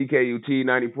CKUT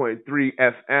 90.3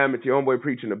 FM. It's your homeboy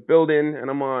preaching the building, and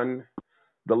I'm on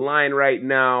the line right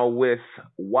now with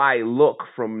YLOOK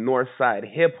from NorthSide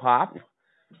Hip Hop.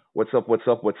 What's up? What's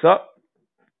up? What's up?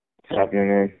 What's happening,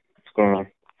 man? What's going on?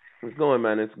 It's going,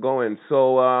 man. It's going.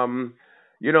 So,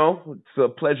 it's a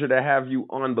pleasure to have you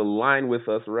on the line with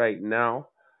us right now.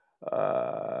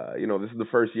 This is the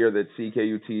first year that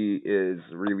CKUT is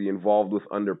really involved with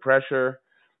Under Pressure.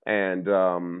 And,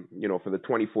 for the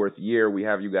 24th year, we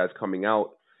have you guys coming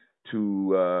out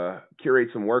to curate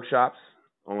some workshops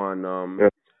on Yeah.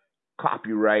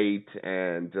 copyright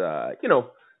and,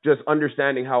 just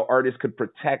understanding how artists could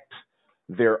protect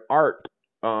their art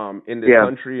in this Yeah.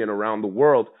 country and around the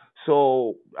world.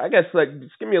 So I guess,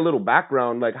 just give me a little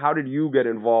background. Like, how did you get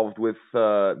involved with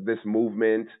this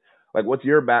movement? Like, what's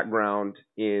your background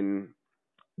in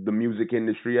the music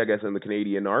industry, I guess, in the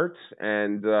Canadian arts?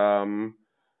 And,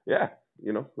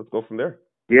 let's go from there.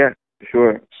 Yeah,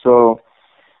 sure. So,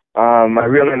 my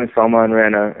real name is Salman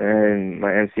Rana, and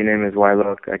my MC name is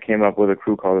YLOOK. I came up with a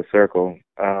crew called The Circle,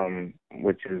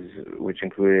 which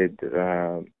included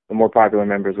the more popular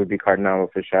members would be Cardinal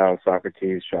Official,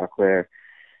 Socrates, Choclair,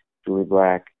 Julie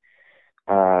Black,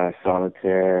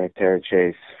 Solitaire, Tara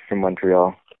Chase from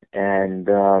Montreal. And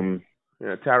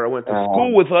Tara went to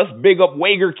school with us. Big up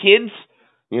Wager kids.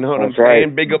 You know what I'm saying?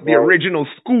 Right. Big up the original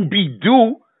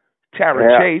Scooby-Doo.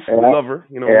 Tara Chase, we love her.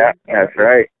 That's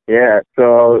right. Yeah.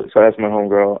 So that's my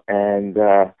homegirl, and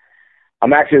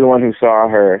I'm actually the one who saw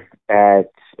her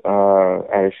at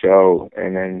a show,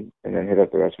 and then hit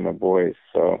up the rest of my boys.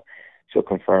 So she'll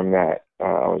confirm that.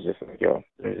 I was just like, yo,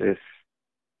 there's this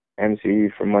MC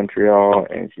from Montreal,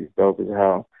 and she's dope as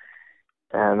hell,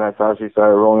 and that's how she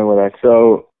started rolling with us.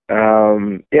 So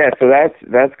so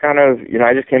that's kind of,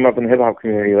 I just came up in the hip hop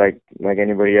community like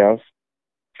anybody else.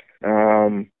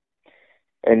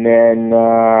 And then,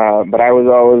 but I was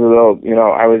always a little,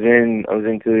 I was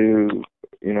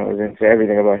into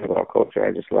everything about hip hop culture.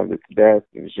 I just loved it to death.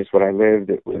 It was just what I lived.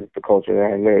 It was the culture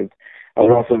that I lived. I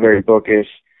was also very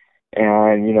bookish,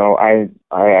 and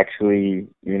I actually,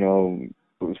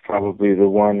 was probably the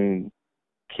one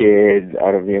kid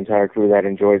out of the entire crew that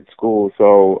enjoyed school.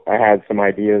 So I had some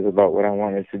ideas about what I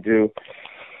wanted to do,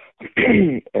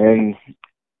 and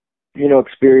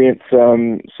experience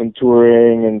some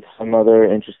touring and some other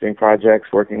interesting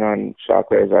projects, working on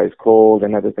Chocolate's Ice Cold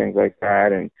and other things like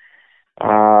that. And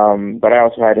but I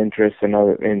also had interest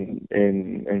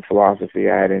in philosophy.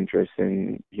 I had interest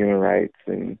in human rights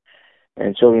and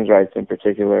children's rights in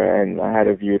particular. And I had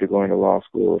a view to going to law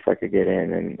school if I could get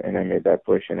in, and I made that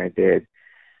push, and I did.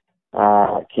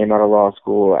 Came out of law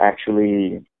school,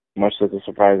 actually, much to the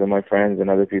surprise of my friends and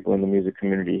other people in the music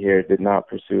community here, did not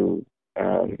pursue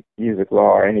music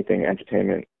law or anything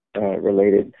entertainment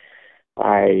related.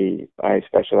 I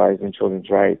specialized in children's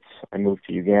rights. I moved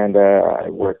to Uganda. I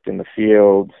worked in the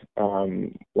field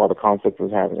while the conflict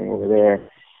was happening over there,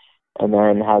 and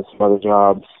then had some other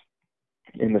jobs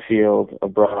in the field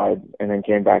abroad, and then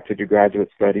came back to do graduate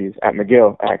studies at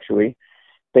McGill, actually,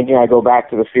 thinking I'd go back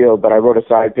to the field. But I wrote a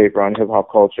side paper on hip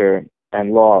hop culture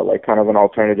and law, like kind of an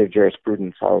alternative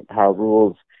jurisprudence, how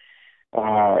rules,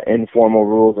 informal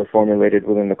rules are formulated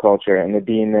within the culture. And the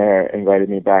dean there invited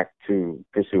me back to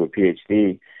pursue a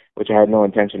PhD, which I had no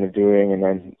intention of doing. And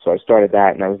then, so I started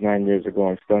that, and that was 9 years ago.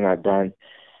 I'm still not done.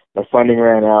 My funding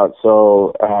ran out,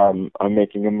 so I'm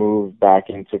making a move back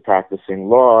into practicing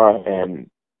law. And,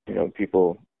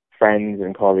 friends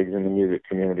and colleagues in the music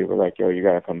community were like, yo, you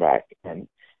got to come back and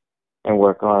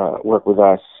work with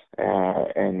us.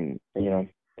 And they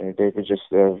were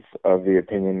just of the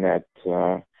opinion that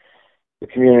the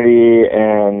community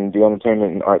and the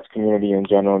entertainment and arts community in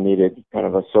general needed kind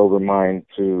of a sober mind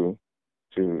to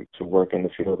work in the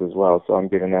field as well. So I'm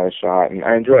giving that a shot, and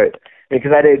I enjoy it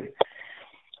because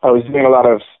I was doing a lot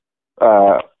of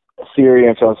theory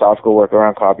and philosophical work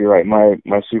around copyright.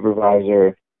 My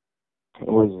supervisor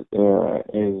is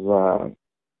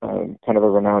kind of a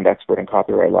renowned expert in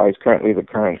copyright law. He's currently the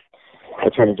current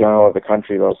Attorney General of the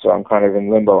country, though, so I'm kind of in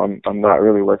limbo. I'm not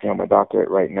really working on my doctorate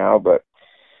right now, but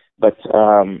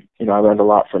I learned a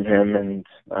lot from him, and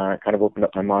kind of opened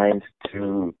up my mind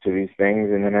to these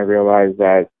things. And then I realized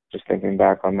that, just thinking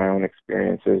back on my own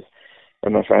experiences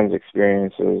and my friends'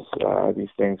 experiences,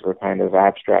 these things were kind of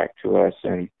abstract to us,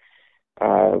 and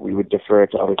we would defer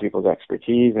to other people's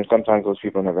expertise, and sometimes those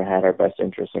people never had our best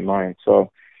interests in mind.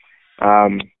 So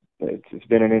it's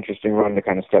been an interesting run to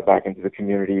kind of step back into the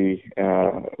community,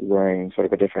 wearing sort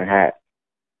of a different hat.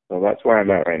 So that's where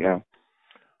I'm at right now.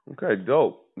 Okay,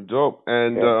 dope.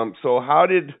 And so how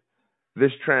did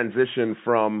this transition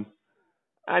from,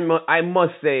 I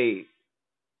must say,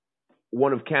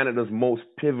 one of Canada's most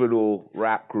pivotal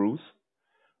rap crews.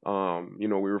 We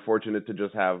were fortunate to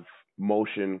just have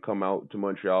Motion come out to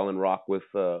Montreal and rock with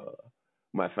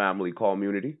my family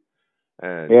community.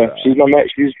 And Yeah, she's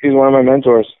one of my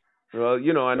mentors. well,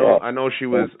 Yeah. I know she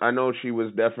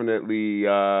was definitely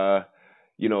a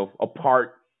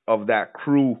part of that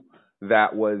crew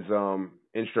that was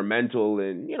instrumental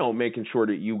in, making sure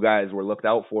that you guys were looked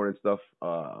out for and stuff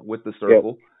with the Yeah.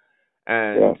 circle.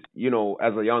 And,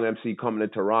 as a young MC coming to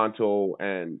Toronto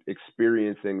and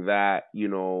experiencing that,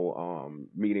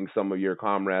 meeting some of your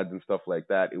comrades and stuff like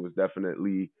that, it was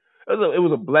definitely it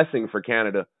was a blessing for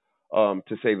Canada,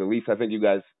 to say the least. I think you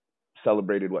guys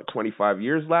celebrated 25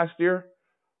 years last year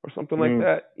or something like Mm-hmm.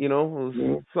 that. It was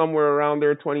Mm-hmm. somewhere around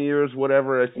there, 20 years,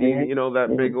 whatever. I seen,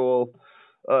 that big old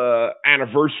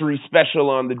anniversary special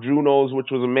on the Junos, which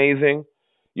was amazing.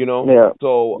 Yeah.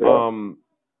 So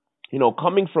Yeah.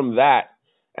 coming from that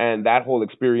and that whole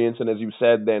experience, and as you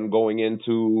said, then going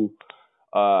into,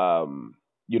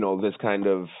 this kind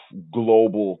of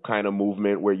global kind of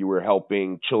movement where you were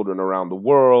helping children around the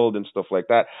world and stuff like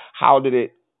that. How did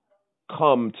it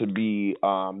come to be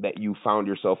that you found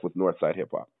yourself with Northside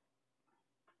Hip Hop?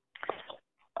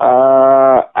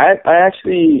 I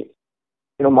actually,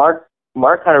 Mark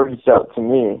kind of reached out to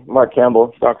me. Mark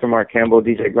Campbell, Dr. Mark Campbell,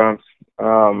 DJ Grumps.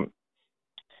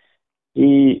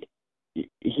 He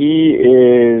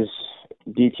is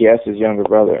DTS's younger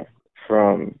brother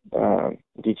from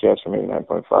DTS from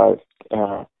 89.5.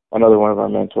 Another one of our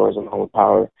mentors along with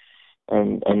Power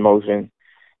and Motion.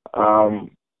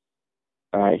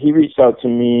 He reached out to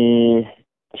me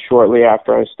shortly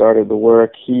after I started the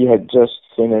work. He had just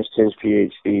finished his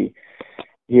PhD.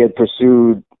 He had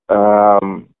pursued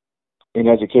in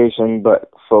education, but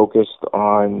focused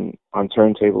on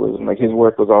turntablism. Like, his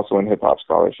work was also in hip hop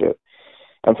scholarship.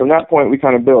 And from that point, we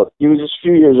kind of built. He was just a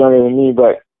few years younger than me,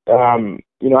 but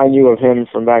I knew of him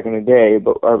from back in the day,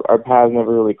 but our paths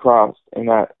never really crossed in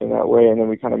that way. And then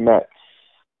we kind of met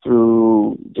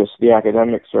through just the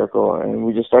academic circle, and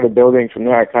we just started building from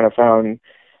there. I kind of found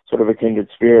sort of a kindred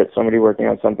spirit, somebody working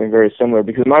on something very similar.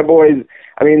 Because my boys,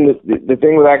 the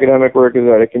thing with academic work is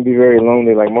that it can be very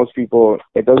lonely. Like, most people,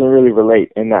 it doesn't really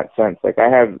relate in that sense. Like, I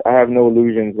have no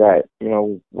illusions that,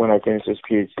 when I finish this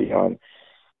PhD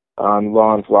on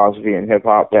law and philosophy and hip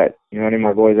hop, that, any of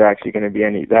my boys are actually going to be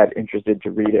that interested to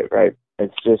read it, right?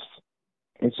 It's just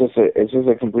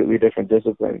a completely different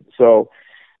discipline. So,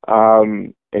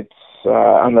 it's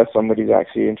unless somebody's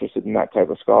actually interested in that type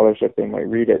of scholarship, they might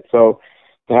read it. So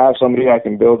to have somebody I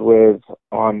can build with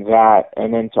on that,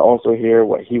 and then to also hear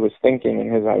what he was thinking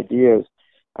and his ideas,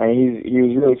 he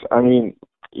was really,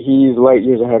 he's light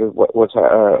years ahead of what's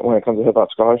when it comes to hip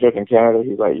hop scholarship in Canada.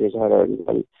 He's light years ahead of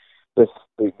everybody.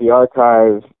 The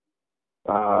archive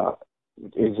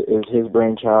is his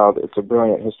brainchild. It's a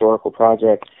brilliant historical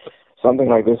project. Something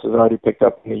like this is already picked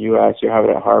up in the U.S. You have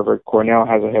it at Harvard. Cornell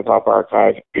has a hip-hop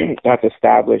archive that's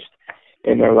established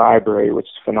in their library, which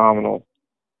is phenomenal,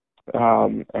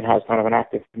 and has kind of an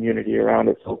active community around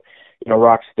it. So,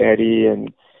 Rocksteady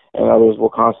and others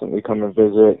will constantly come and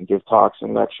visit and give talks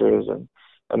and lectures, and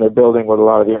they're building with a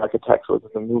lot of the architects within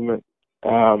the movement.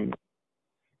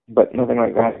 But nothing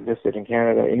like that existed in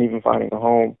Canada, and even finding a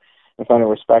home and finding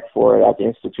respect for it at the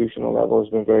institutional level has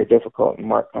been very difficult, and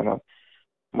Mark kind of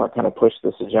pushed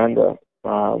this agenda,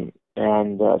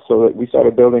 so we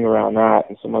started building around that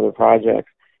and some other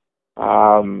projects,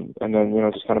 and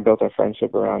then just kind of built our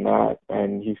friendship around that.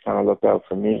 And he's kind of looked out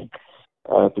for me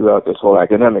throughout this whole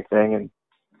academic thing, and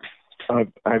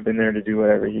I've been there to do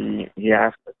whatever he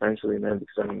asked, essentially, man,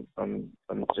 because I'm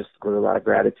just with a lot of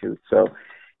gratitude. So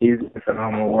he's doing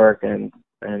phenomenal work, and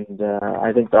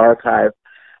I think the archive,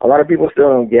 a lot of people still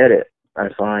don't get it. I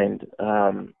find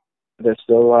there's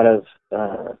still a lot of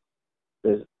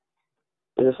there's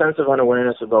a sense of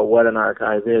unawareness about what an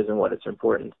archive is and what its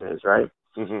importance is, right?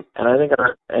 Mm-hmm. And I think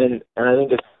I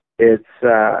think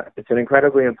it's an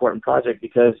incredibly important project,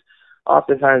 because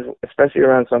oftentimes, especially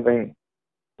around something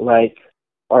like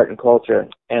art and culture,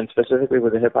 and specifically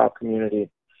with the hip hop community,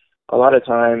 a lot of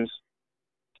times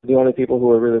the only people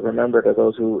who are really remembered are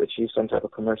those who achieve some type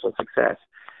of commercial success.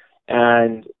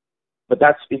 But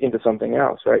that's speaking to something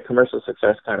else, right? Commercial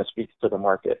success kind of speaks to the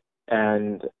market,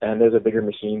 and there's a bigger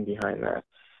machine behind that.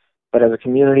 But as a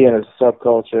community and as a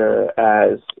subculture,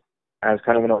 as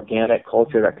kind of an organic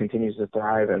culture that continues to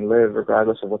thrive and live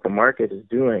regardless of what the market is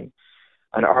doing,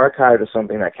 an archive is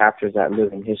something that captures that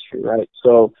living history, right?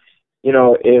 So,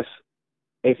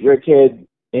 if you're a kid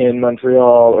in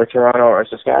Montreal or Toronto or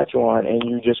Saskatchewan and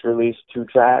you just released 2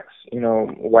 tracks,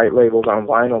 white labeled on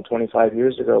vinyl 25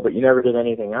 years ago, but you never did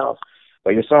anything else,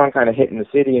 but your song kind of hit in the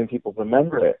city and people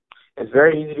remember it, It's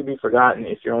very easy to be forgotten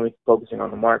if you're only focusing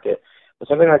on the market. But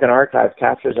something like an archive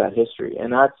captures that history,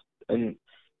 and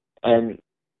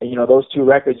you know, those two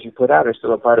records you put out are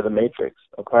still a part of the matrix,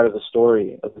 a part of the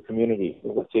story of the community,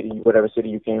 whatever city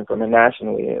you came from, and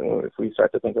nationally. And if we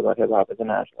start to think about hip hop as a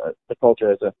national, the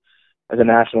culture as a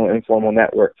national informal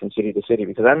network from city to city,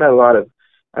 because I met a lot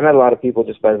of people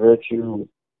just by virtue,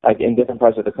 like in different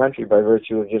parts of the country, by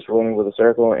virtue of just rolling with a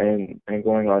circle and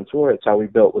going on tour. It's how we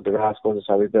built with the Rascals. It's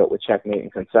how we built with Checkmate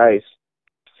and Concise.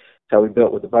 It's how we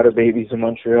built with the Butter Babies in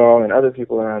Montreal and other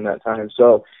people around that time.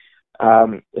 So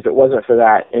if it wasn't for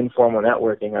that informal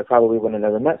networking, I probably would have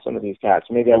never met some of these cats.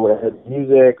 Maybe I would have heard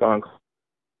music on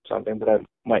something, but I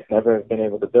might never have been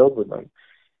able to build with them.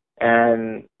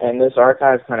 And this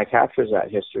archive kind of captures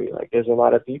that history. Like, there's a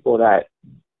lot of people that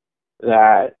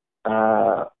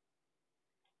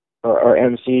or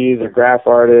MCs or graph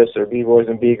artists or B-boys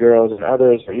and B-girls and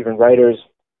others, or even writers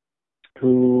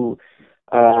who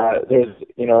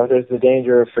there's the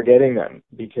danger of forgetting them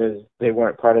because they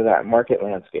weren't part of that market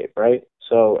landscape, right?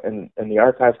 So, and the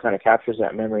archive kind of captures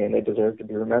that memory, and they deserve to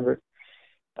be remembered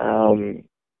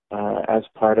as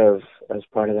part of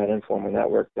that informal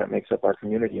network that makes up our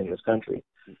community in this country.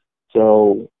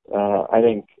 So, I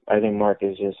think Mark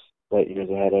is just light years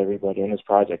ahead of everybody, and this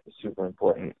project is super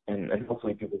important, and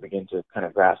hopefully people begin to kind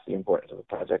of grasp the importance of a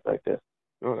project like this.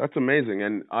 Oh, that's amazing.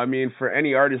 And I mean, for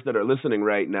any artists that are listening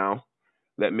right now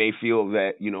that may feel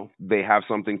that, you know, they have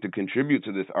something to contribute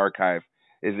to this archive,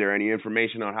 is there any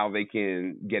information on how they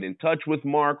can get in touch with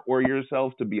Mark or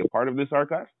yourself to be a part of this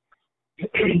archive?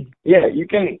 Yeah, you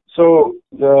can. So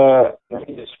let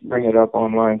me just bring it up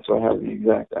online so I have the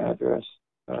exact address.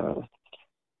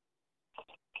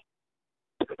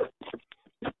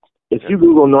 If you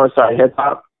Google NorthSide Hip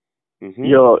Hop,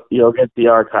 you'll get the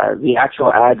archive. The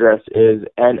actual address is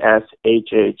NSHHARCHIVE,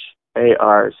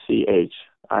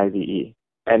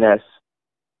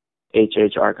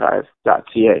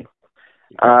 NSHHarchive.ca.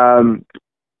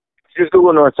 Just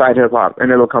Google NorthSide Hip Hop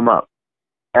and it'll come up.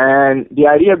 And the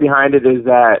idea behind it is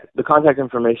that the contact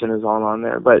information is all on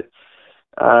there, but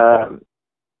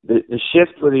the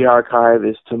shift for the archive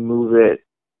is to move it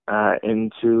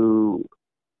into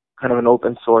kind of an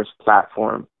open source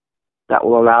platform that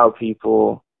will allow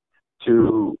people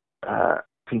to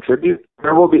contribute.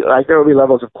 There will be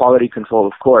levels of quality control,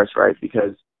 of course, right?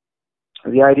 Because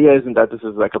the idea isn't that this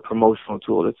is like a promotional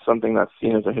tool. It's something that's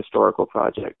seen as a historical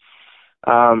project.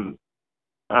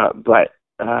 But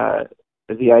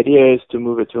the idea is to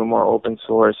move it to a more open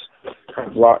source kind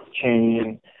of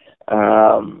blockchain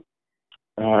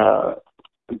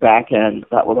back end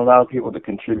that will allow people to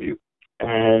contribute,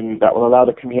 and that will allow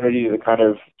the community to kind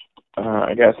of,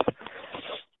 I guess,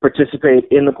 participate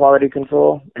in the quality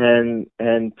control and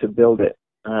to build it.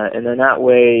 And in that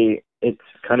way, it's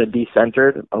kind of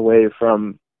decentered away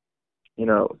from, you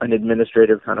know, an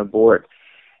administrative kind of board,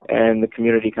 and the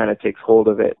community kind of takes hold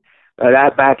of it.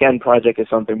 That back end project is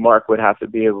something Mark would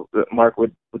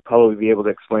probably be able to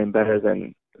explain better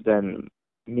than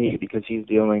me, because he's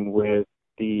dealing with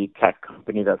the tech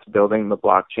company that's building the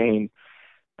blockchain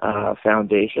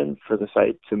foundation for the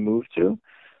site to move to.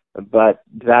 But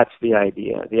that's the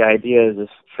idea. The idea is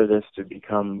for this to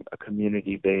become a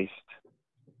community-based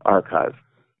archive.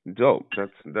 Dope.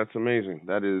 That's amazing.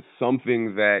 That is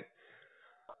something that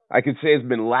I could say has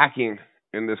been lacking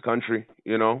in this country.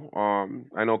 You know,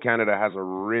 I know Canada has a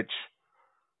rich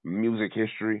music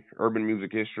history, urban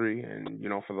music history, and, you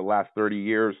know, for the last 30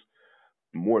 years,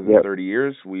 more than 30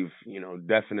 years, we've, you know,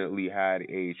 definitely had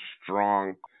a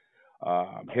strong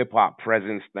hip hop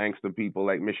presence, thanks to people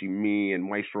like Michie Me and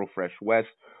Maestro Fresh West,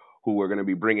 who are going to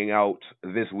be bringing out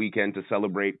this weekend to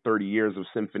celebrate 30 years of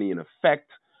Symphony in Effect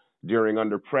during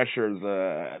Under Pressure's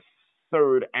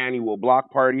third annual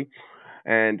block party.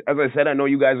 And as I said, I know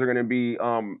you guys are going to be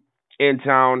in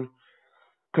town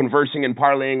conversing and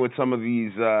parlaying with some of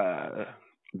these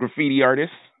graffiti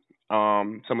artists,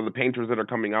 some of the painters that are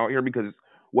coming out here, because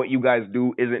what you guys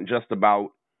do isn't just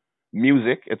about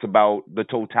music, it's about the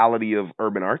totality of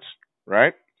urban arts,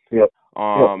 right? Yep.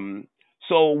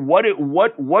 So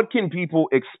what can people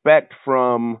expect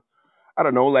from, I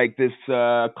don't know, like this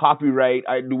copyright?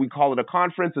 Do we call it a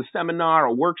conference, a seminar,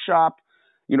 a workshop?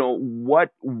 You know,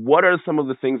 what are some of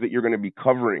the things that you're going to be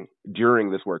covering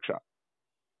during this workshop?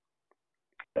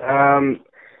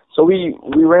 So we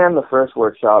ran the first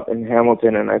workshop in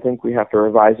Hamilton, and I think we have to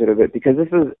revise it a bit, because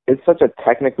it's such a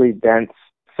technically dense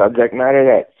subject matter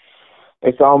that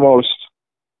it's almost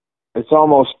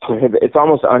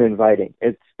uninviting.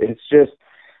 It's just,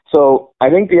 so I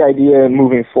think the idea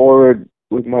moving forward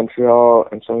with Montreal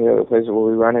and some of the other places where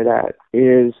we run it at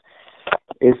is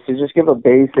is to just give a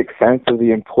basic sense of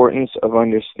the importance of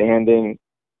understanding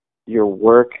your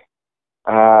work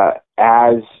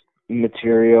as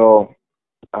material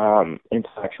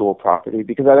intellectual property.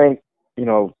 Because I think,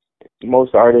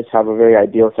 most artists have a very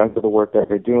ideal sense of the work that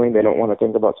they're doing. They don't want to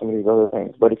think about some of these other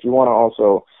things. But if you want to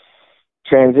also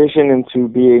transition into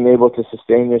being able to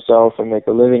sustain yourself and make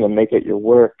a living and make it your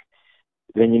work,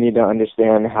 then you need to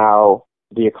understand how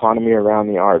the economy around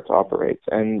the arts operates.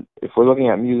 And if we're looking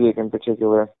at music in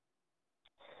particular,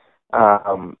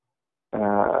 to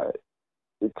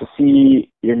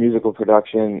see your musical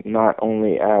production not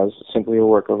only as simply a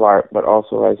work of art, but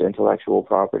also as intellectual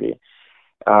property,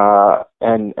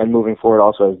 and moving forward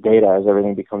also as data, as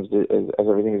everything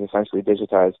is essentially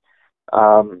digitized,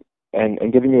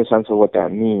 and giving you a sense of what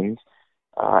that means,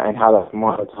 and how that's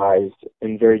monetized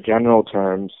in very general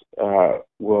terms,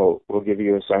 will give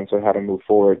you a sense of how to move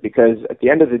forward. Because at the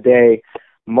end of the day,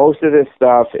 most of this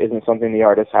stuff isn't something the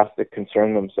artist has to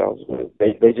concern themselves with.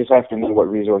 They just have to know what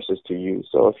resources to use.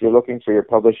 So if you're looking for your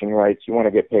publishing rights, you want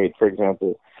to get paid, for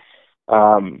example,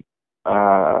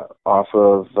 off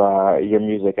of your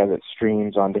music as it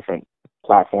streams on different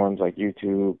platforms like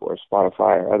YouTube or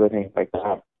Spotify or other things like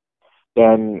that,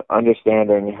 then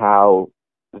understanding how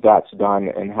that's done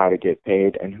and how to get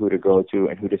paid and who to go to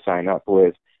and who to sign up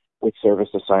with, which service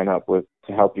to sign up with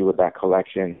to help you with that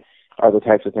collection, are the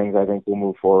types of things I think we'll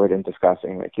move forward in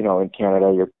discussing. Like, in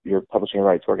Canada, your publishing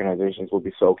rights organizations will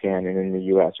be SOCAN, and in the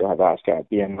U.S. you'll have ASCAP,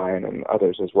 BMI, and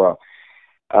others as well.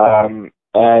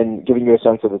 And giving you a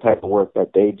sense of the type of work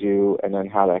that they do and then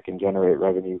how that can generate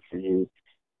revenue for you is,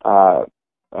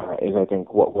 I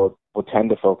think, what we'll tend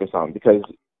to focus on. Because,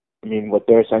 what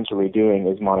they're essentially doing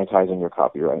is monetizing your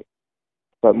copyright.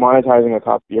 But monetizing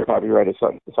your copyright is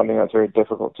something that's very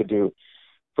difficult to do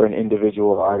for an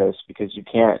individual artist, because you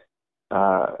can't,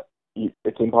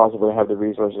 it's impossible to have the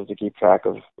resources to keep track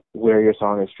of where your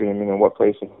song is streaming and what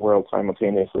place in the world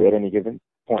simultaneously at any given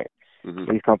point.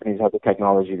 Mm-hmm. These companies have the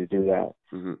technology to do that.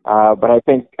 Mm-hmm. But I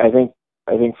think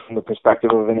from the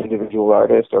perspective of an individual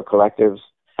artist or collectives,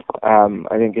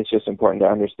 I think it's just important to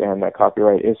understand that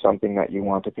copyright is something that you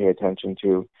want to pay attention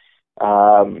to,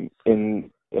 in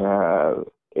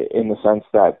the sense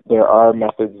that there are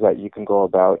methods that you can go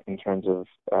about in terms of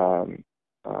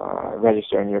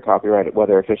registering your copyright,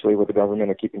 whether officially with the government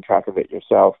or keeping track of it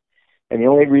yourself. And the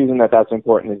only reason that that's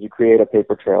important is you create a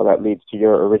paper trail that leads to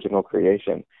your original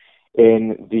creation.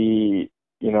 In the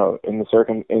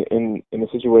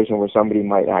situation where somebody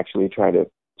might actually try to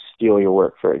steal your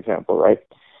work, for example, right?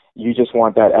 You just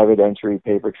want that evidentiary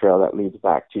paper trail that leads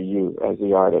back to you as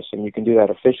the artist, and you can do that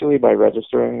officially by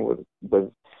registering with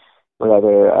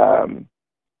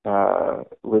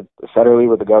federally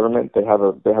with the government. They have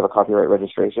a copyright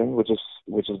registration, which is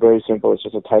very simple. It's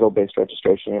just a title-based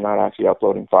registration. You're not actually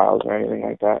uploading files or anything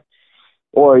like that.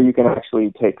 Or you can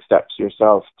actually take steps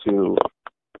yourself to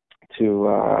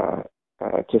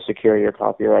secure your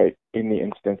copyright in the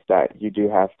instance that you do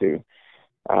have to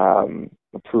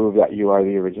prove that you are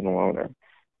the original owner.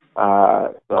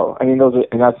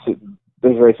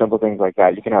 There's very simple things like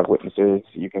that. You can have witnesses.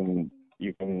 You can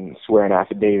swear an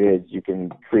affidavit. You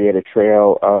can create a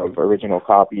trail of original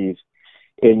copies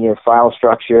in your file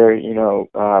structure.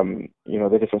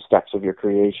 The different steps of your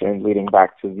creation leading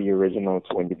back to the original,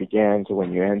 to when you began, to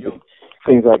when you ended.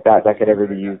 Things like that could ever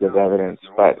be used as evidence.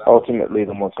 But ultimately,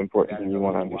 the most important thing you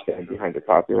want to understand behind the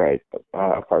copyright,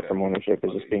 apart from ownership,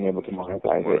 is just being able to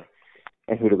monetize it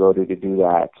and who to go to do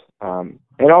that.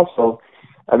 And also,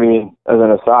 as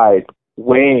an aside,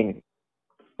 weighing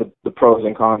the pros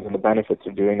and cons and the benefits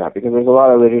of doing that, because there's a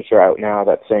lot of literature out now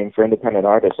that's saying for independent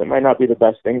artists, it might not be the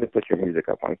best thing to put your music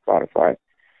up on Spotify. It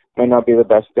might not be the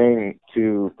best thing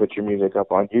to put your music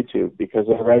up on YouTube, because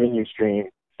of the revenue stream.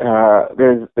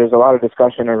 There's a lot of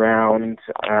discussion around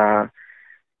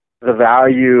the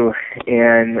value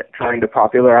in trying to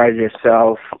popularize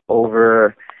yourself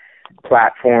over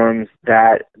platforms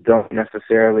that don't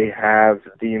necessarily have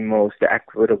the most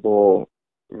equitable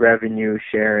revenue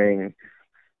sharing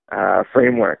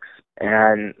frameworks.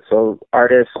 And so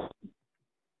artists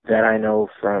that I know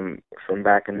from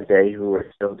back in the day who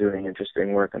are still doing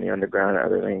interesting work on the underground and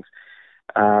other things,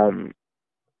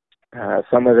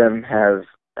 some of them have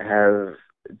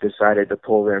decided to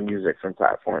pull their music from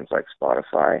platforms like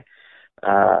Spotify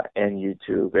and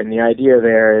YouTube. And the idea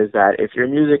there is that if your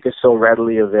music is so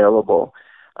readily available,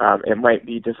 it might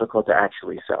be difficult to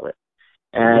actually sell it.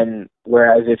 And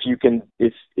whereas if you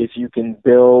can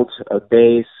build a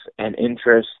base and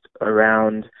interest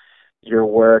around your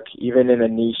work, even in a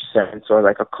niche sense or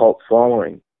like a cult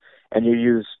following, and you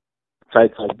use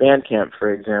sites like Bandcamp,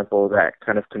 for example, that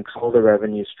kind of control the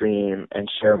revenue stream and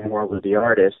share more with the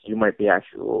artist, you might be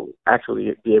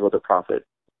actually be able to profit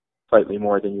slightly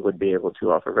more than you would be able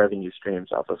to off of revenue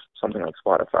streams off of something like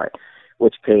Spotify,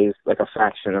 which pays like a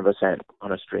fraction of a cent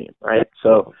on a stream, right?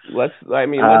 So let's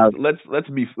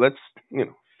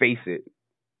face it.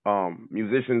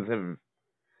 Musicians have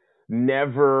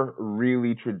never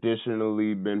really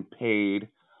traditionally been paid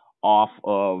off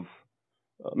of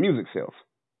music sales,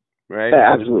 right?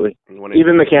 yeah, absolutely.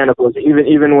 Even mechanicals,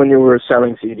 even when you were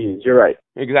selling CDs, you're right.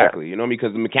 Exactly. Yeah.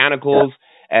 Because the mechanicals,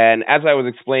 and as I was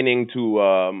explaining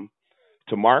to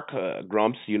Mark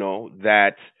Grumps,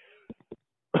 that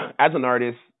as an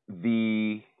artist,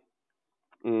 I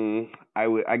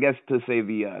guess to say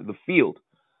the field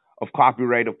of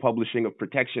copyright, of publishing, of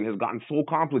protection has gotten so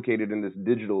complicated in this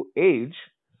digital age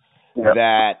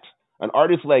that an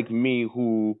artist like me,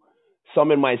 who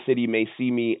some in my city may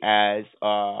see me as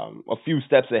a few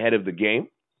steps ahead of the game,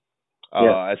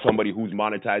 as somebody who's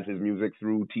monetized his music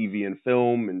through TV and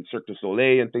film and Cirque du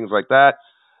Soleil and things like that.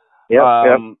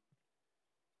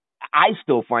 I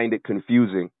still find it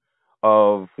confusing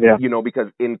because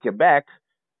in Quebec,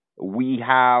 we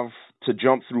have to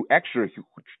jump through extra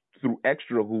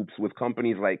hoops with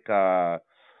companies like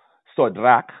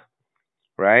Sodrac,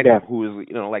 right? Yeah. Who is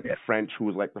the French, who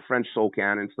is like the French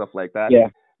SOCAN and stuff like that. Yeah.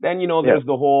 Then there's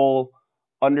the whole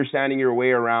understanding your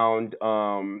way around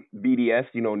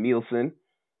BDS, Nielsen.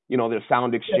 There's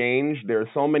Sound Exchange. There's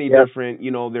so many different,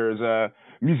 there's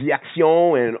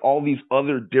Musiaction and all these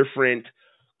other different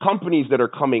companies that are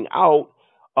coming out.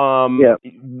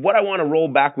 What I want to roll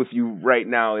back with you right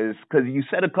now is, because you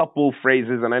said a couple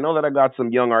phrases, and I know that I got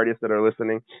some young artists that are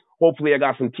listening. Hopefully I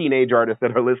got some teenage artists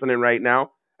that are listening right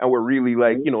now, and we're really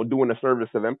doing a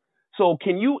service to them. So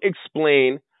can you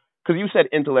explain, because you said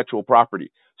intellectual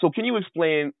property. So can you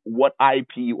explain what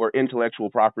IP or intellectual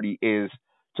property is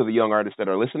to the young artists that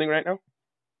are listening right now?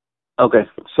 Okay.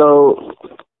 So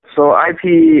IP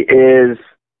is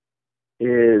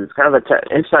kind of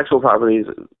intellectual property is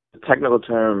a technical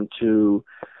term to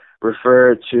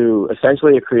refer to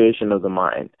essentially a creation of the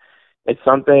mind. It's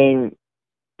something,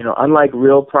 unlike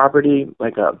real property,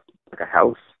 like a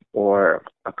house or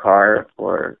a car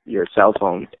or your cell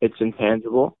phone, it's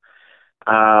intangible.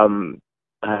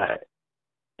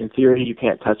 In theory, you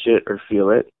can't touch it or feel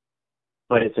it,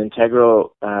 but it's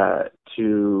integral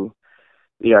to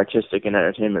the artistic and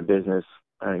entertainment business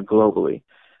globally.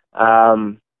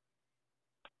 And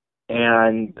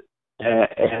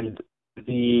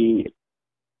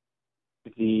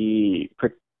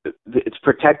it's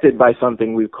protected by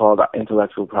something we've called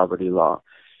intellectual property law,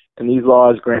 and these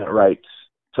laws grant rights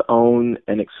to own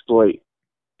and exploit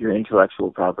your intellectual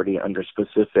property under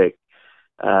specific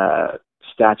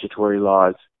statutory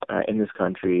laws in this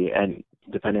country, and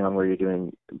depending on where you're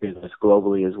doing business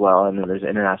globally as well. And then there's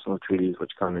international treaties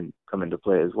which come into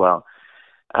play as well.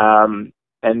 And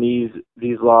these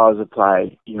laws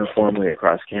apply uniformly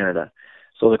across Canada.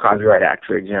 So the Copyright Act,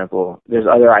 for example, there's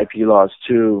other IP laws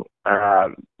too.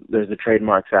 There's the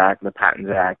Trademarks Act, the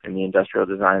Patents Act, and the Industrial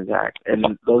Designs Act, and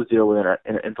those deal with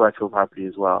intellectual property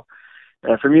as well.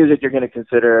 For music, you're going to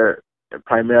consider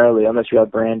primarily, unless you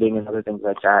have branding and other things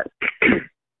like that,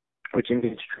 which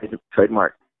includes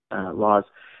trademark laws,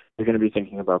 you're going to be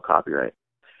thinking about copyright.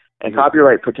 And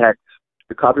copyright protects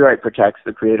the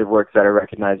creative works that are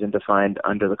recognized and defined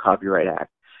under the Copyright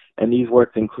Act. And these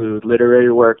works include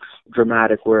literary works,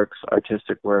 dramatic works,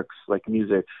 artistic works like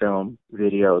music, film,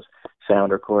 videos,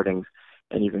 sound recordings,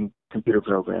 and even computer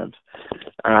programs.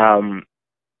 And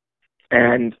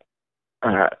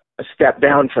a step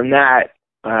down from that,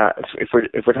 if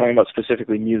we're talking about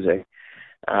specifically music,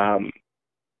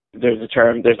 there's the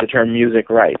term music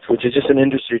rights, which is just an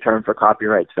industry term for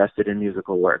copyrights vested in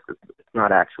musical work. It's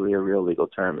not actually a real legal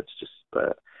term. It's just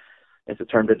it's a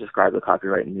term to describe the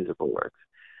copyright in musical works.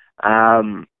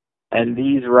 And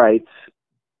these rights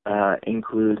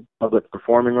include public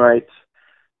performing rights.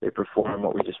 They perform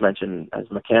what we just mentioned as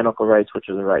mechanical rights, which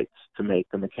are the rights to make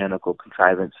the mechanical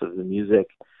contrivance of the music.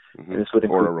 Mm-hmm. And this would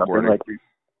include recording.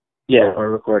 Or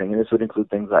recording. And this would include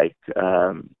things like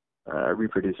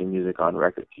reproducing music on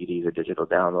record CDs or digital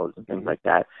downloads and things like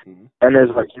that. Mm-hmm. And there's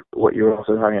what you were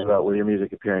also talking about with your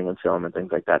music appearing in film and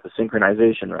things like that, the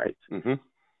synchronization rights. Mm-hmm.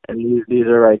 And these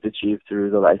are rights achieved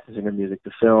through the licensing of music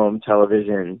to film,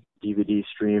 television, DVD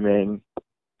streaming,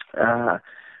 I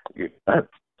don't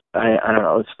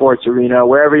know, sports arena,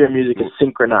 wherever your music is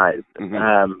synchronized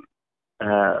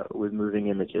with moving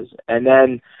images. And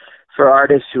then for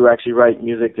artists who actually write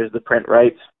music, there's the print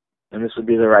rights, and this would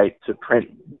be the right to print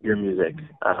your music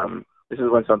This is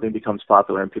when something becomes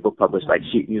popular and people publish like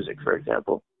sheet music, for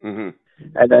example. Hmm.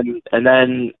 And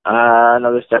then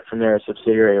another step from there is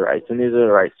subsidiary rights, and these are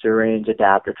the rights to arrange,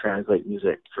 adapt, or translate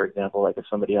music. For example, like if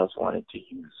somebody else wanted to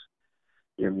use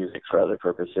your music for other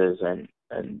purposes and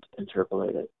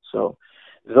interpolate it. So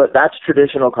that's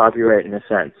traditional copyright in a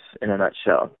sense, in a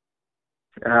nutshell.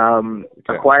 Okay.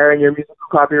 Acquiring your musical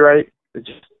copyright, to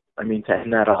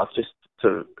end that off, just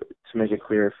to make it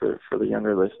clear for the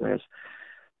younger listeners,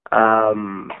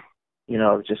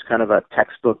 just kind of a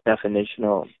textbook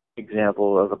definitional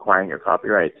example of acquiring your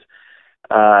copyrights.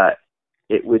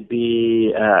 It would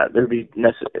be there would be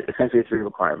essentially three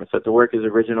requirements: that the work is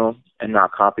original and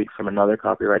not copied from another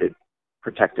copyrighted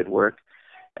protected work,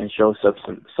 and show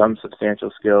some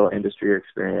substantial skill, industry, or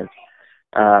experience.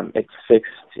 It's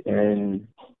fixed in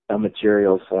a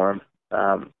material form,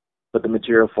 but the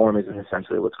material form isn't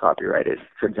essentially what's copyrighted.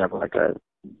 For example, like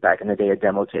back in the day, a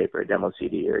demo tape or a demo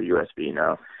CD or a USB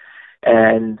now.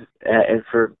 And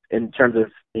in terms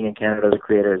of being in Canada, the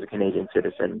creator is a Canadian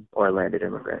citizen or a landed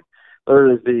immigrant.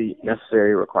 Those are the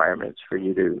necessary requirements for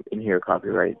you to adhere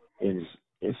copyright in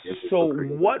So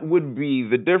what would be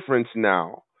the difference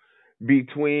now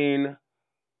between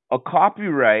a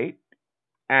copyright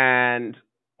and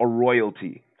a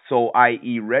royalty? So,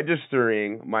 i.e.,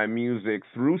 registering my music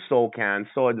through SOCAN,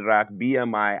 SODRAC,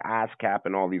 BMI, ASCAP,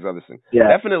 and all these other things. Yeah.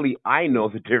 Definitely, I know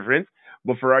the difference.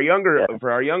 But for our younger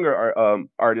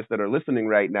artists that are listening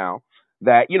right now,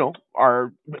 that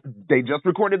they just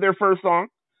recorded their first song,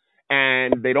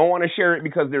 and they don't want to share it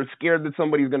because they're scared that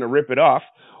somebody's going to rip it off.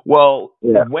 Well,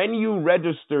 when you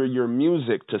register your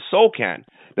music to SOCAN,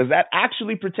 does that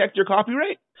actually protect your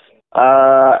copyright?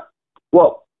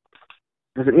 Well,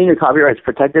 does it mean your copyright's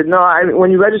protected? No, when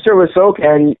you register with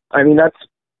SOCAN,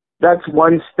 that's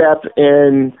one step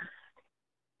in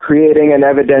creating an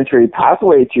evidentiary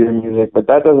pathway to your music, but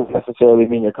that doesn't necessarily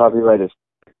mean your copyright is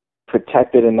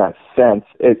protected in that sense.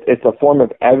 It's a form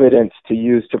of evidence to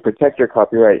use to protect your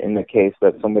copyright in the case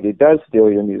that somebody does steal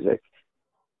your music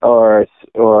or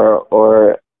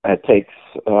takes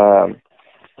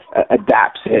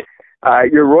adapts it.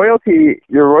 Your royalty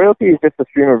is just a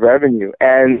stream of revenue,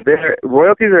 and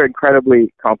royalties are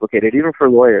incredibly complicated, even for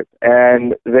lawyers.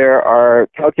 And there are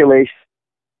calculations.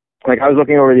 Like I was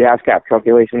looking over the ASCAP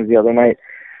calculations the other night,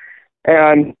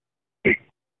 and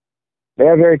they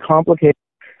have very complicated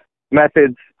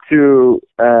methods to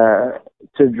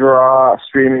draw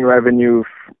streaming revenue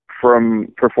from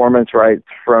performance rights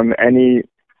from any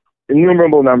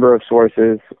innumerable number of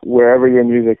sources wherever your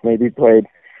music may be played,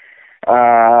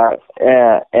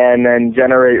 and then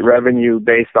generate revenue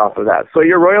based off of that. So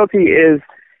your royalty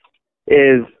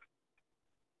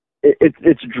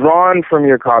it's drawn from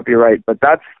your copyright, but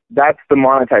that's the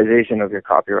monetization of your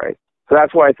copyright. So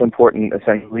that's why it's important,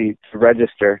 essentially, to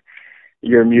register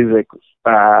your music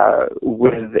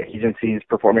with agencies,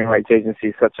 performing rights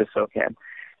agencies such as SOCAN.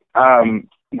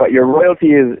 But your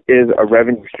royalty is a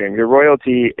revenue stream. Your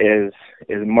royalty is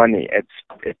money.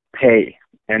 It's pay,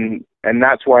 and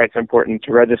that's why it's important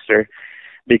to register,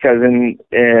 because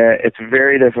it's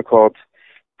very difficult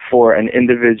for an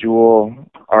individual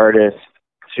artist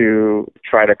to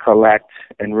try to collect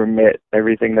and remit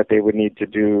everything that they would need to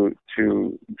do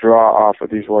to draw off of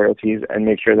these royalties and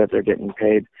make sure that they're getting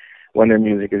paid when their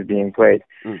music is being played.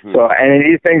 Mm-hmm. So, and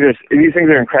these things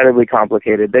are incredibly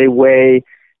complicated. They weigh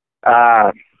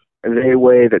the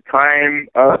time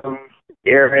of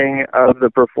airing of the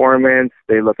performance.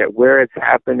 They look at where it's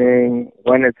happening,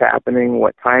 when it's happening,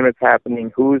 what time it's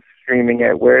happening, who's streaming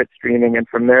it, where it's streaming, and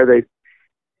from there they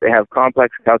have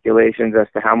complex calculations as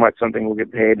to how much something will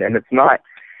get paid, and it's not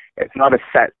a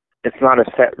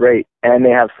set rate, and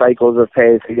they have cycles of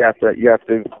pay. So you have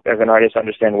to as an artist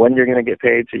understand when you're going to get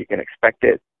paid, so you can expect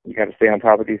it. You got to stay on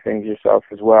top of these things yourself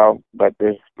as well. But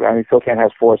SOCAN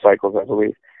has 4 cycles, I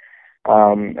believe,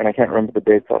 and I can't remember the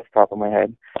dates off the top of my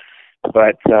head.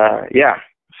 But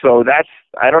so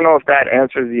I don't know if that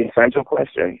answers the essential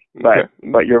question, but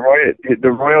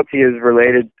the royalty is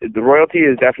related. The royalty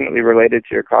is definitely related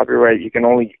to your copyright. You can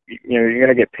only, you're going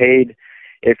to get paid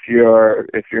if your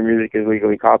music is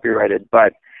legally copyrighted,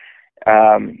 but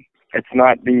it's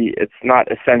not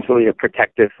essentially a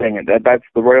protective thing. That's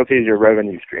the royalty is your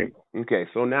revenue stream. Okay,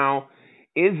 so now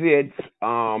is it?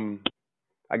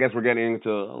 I guess we're getting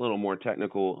into a little more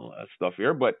technical stuff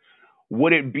here, but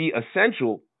would it be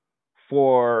essential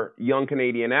for young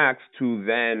Canadian acts to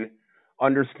then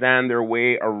understand their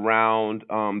way around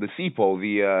the CIPO,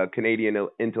 the Canadian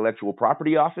Intellectual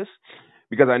Property Office?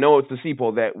 Because I know it's the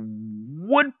CIPO that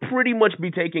would pretty much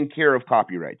be taking care of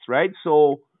copyrights, right?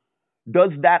 So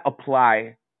does that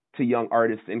apply to young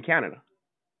artists in Canada?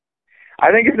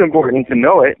 I think it's important to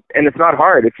know it, and it's not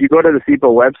hard. If you go to the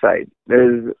CPO website,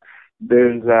 there's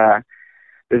a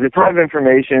ton of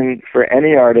information for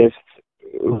any artist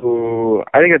who,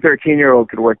 I think a 13-year-old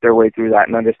could work their way through that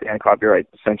and understand copyright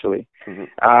essentially.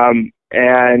 And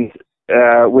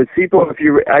with CPO,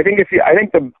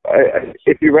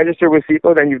 if you register with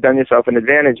CPO, then you've done yourself an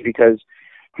advantage, because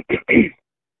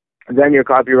then your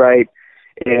copyright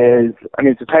is, I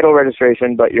mean, it's a title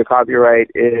registration, but your copyright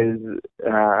is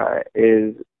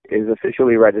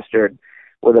officially registered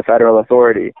with a federal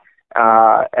authority.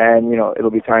 And, you know,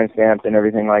 it'll be time-stamped and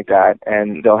everything like that,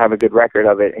 and they'll have a good record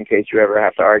of it in case you ever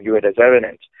have to argue it as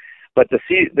evidence. But I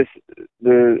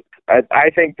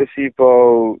think the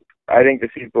CPO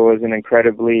is an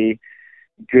incredibly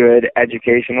good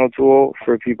educational tool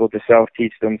for people to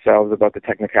self-teach themselves about the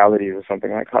technicalities of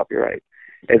something like copyright.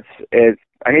 I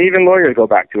mean, even lawyers go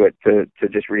back to it to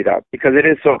just read up, because it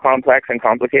is so complex and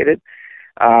complicated.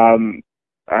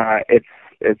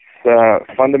 It's a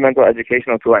fundamental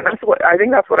educational tool, and that's what I think.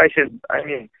 That's what I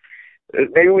mean,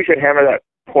 maybe we should hammer that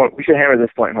point. We should hammer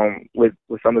this point home with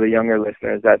some of the younger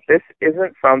listeners, that this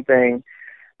isn't something.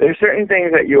 There's certain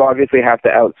things that you obviously have to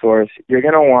outsource. You're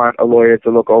going to want a lawyer to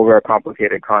look over a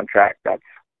complicated contract that's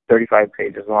 35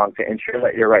 pages long to ensure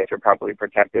that your rights are properly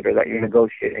protected, or that you're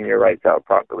negotiating your rights out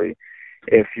properly.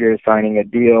 If you're signing a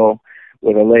deal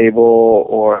with a label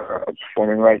or a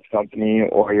performing rights company,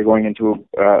 or you're going into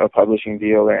a publishing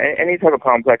deal, or any type of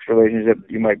complex relationship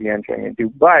you might be entering into.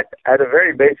 But at a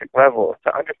very basic level,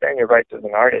 to understand your rights as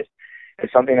an artist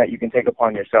is something that you can take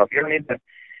upon yourself. You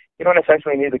don't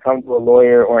essentially need to come to a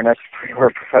lawyer or an expert or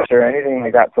a professor or anything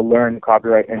like that to learn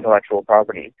copyright and intellectual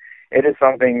property. It is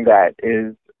something that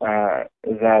is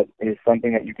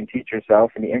something that you can teach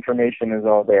yourself, and the information is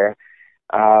all there.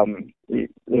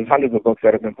 There's hundreds of books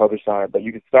that have been published on it, but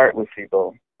you could start with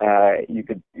CPO. You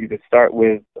could start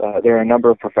with. There are a number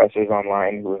of professors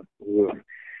online who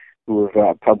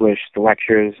have published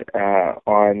lectures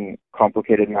on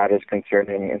complicated matters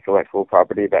concerning intellectual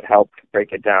property that help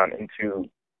break it down into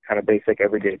kind of basic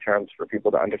everyday terms for people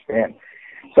to understand.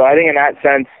 So I think in that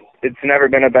sense, it's never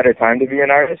been a better time to be an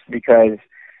artist, because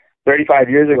 35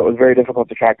 years ago it was very difficult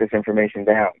to track this information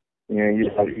down.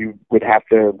 You know, you would have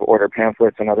to order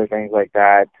pamphlets and other things like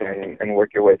that, and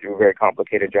work your way through very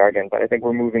complicated jargon. But I think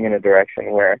we're moving in a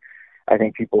direction where I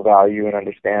think people value and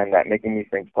understand that making these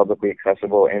things publicly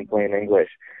accessible in plain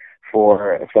English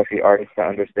for especially artists to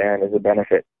understand is a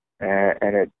benefit,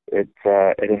 and it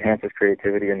enhances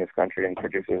creativity in this country and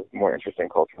produces more interesting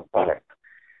cultural products.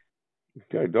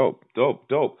 Okay, dope.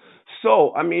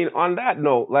 So, I mean, on that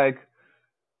note, like,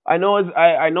 I know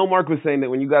Mark was saying that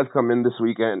when you guys come in this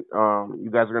weekend, you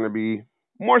guys are going to be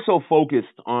more so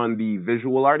focused on the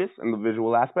visual artists and the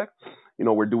visual aspect. You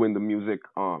know, we're doing the music.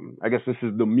 I guess this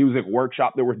is the music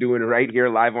workshop that we're doing right here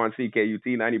live on CKUT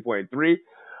 90.3.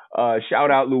 Shout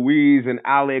out Louise and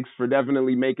Alex for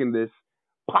definitely making this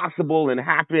possible and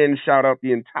happen. Shout out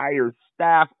the entire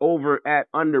staff over at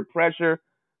Under Pressure,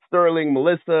 Sterling,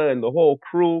 Melissa, and the whole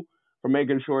crew for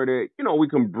making sure that, you know, we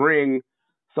can bring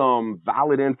some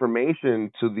valid information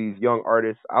to these young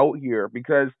artists out here,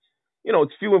 because, you know,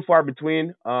 it's few and far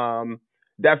between.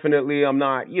 Definitely, I'm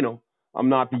not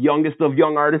the youngest of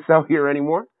young artists out here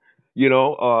anymore, you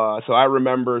know. So I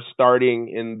remember starting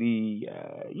in the,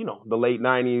 the late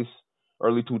 90s,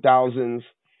 early 2000s,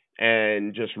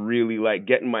 and just really like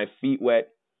getting my feet wet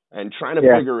and trying to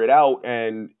figure it out.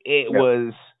 And it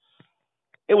was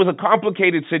a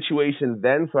complicated situation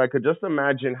then, so I could just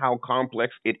imagine how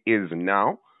complex it is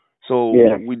now. So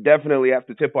we definitely have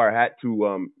to tip our hat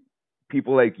to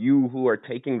people like you who are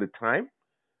taking the time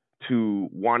to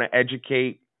want to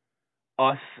educate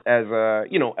us as a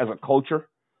culture,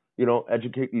 you know,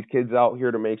 educate these kids out here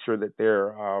to make sure that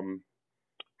they're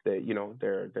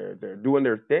doing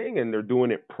their thing and they're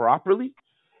doing it properly,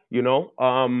 you know.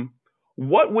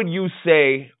 What would you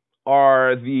say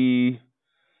are the,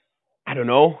 I don't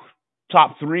know,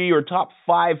 top 3 or top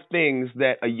 5 things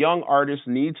that a young artist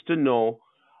needs to know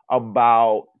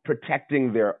about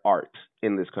protecting their art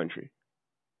in this country?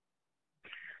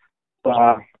 Things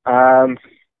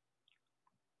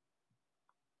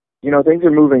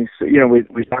are moving. So,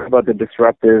 we talk about the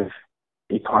disruptive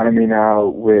economy now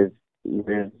with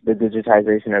the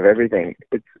digitization of everything.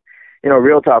 It's,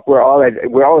 real talk. We're all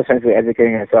essentially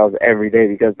educating ourselves every day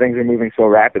because things are moving so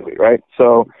rapidly, right?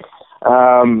 So,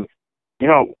 there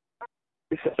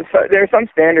are some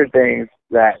standard things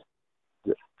that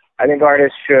I think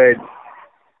artists should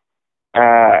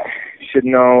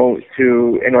know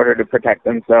in order to protect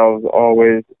themselves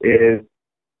always is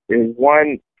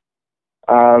one,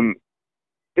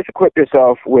 just equip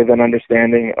yourself with an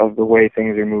understanding of the way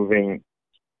things are moving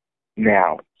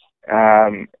now.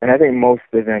 And I think most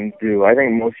of them do. I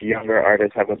think most younger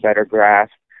artists have a better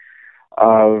grasp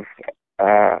of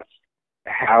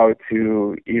how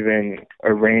to even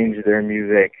arrange their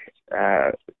music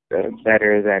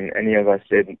better than any of us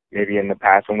did maybe in the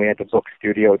past when we had to book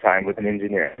studio time with an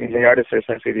engineer. I mean, the artists are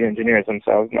essentially the engineers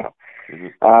themselves now.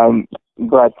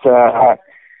 But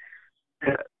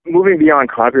moving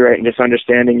beyond copyright and just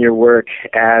understanding your work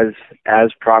as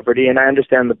property, and I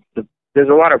understand there's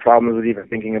a lot of problems with even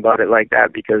thinking about it like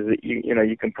that, because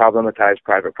you can problematize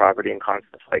private property and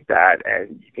concepts like that,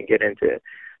 and you can get into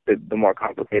the more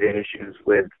complicated issues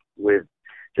with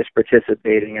just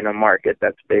participating in a market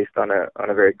that's based on a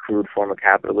very crude form of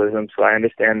capitalism. So I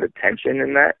understand the tension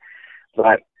in that,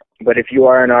 but if you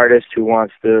are an artist who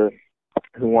wants to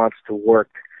work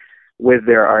with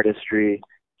their artistry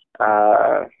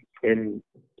in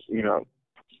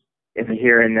the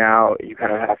here and now, you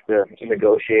kind of have to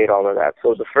negotiate all of that.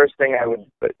 So the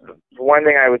one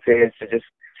thing I would say is to just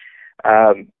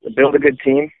build a good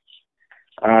team,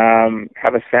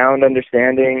 have a sound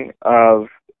understanding of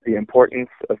the importance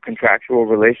of contractual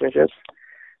relationships,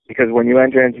 because when you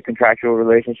enter into contractual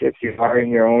relationships, you are in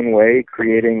your own way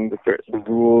creating the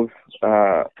rules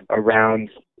around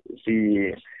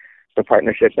the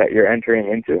partnership that you're entering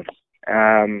into.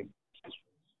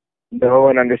 Know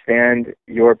and understand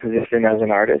your position as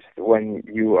an artist when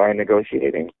you are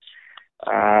negotiating.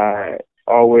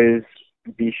 Always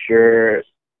be sure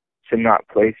to not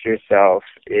place yourself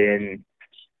in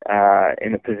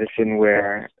a position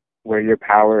where your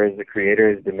power as the creator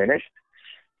is diminished,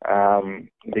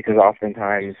 because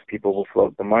oftentimes people will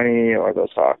float the money, or they'll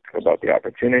talk about the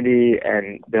opportunity,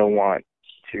 and they'll want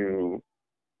to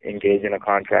engage in a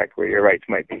contract where your rights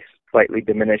might be slightly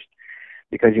diminished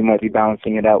because you might be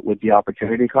balancing it out with the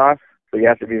opportunity cost. So you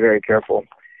have to be very careful,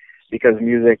 because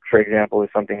music, for example, is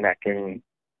something that can,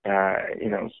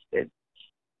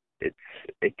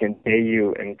 it can pay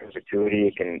you in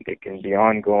perpetuity. It can be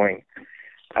ongoing.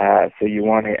 So you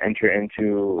want to enter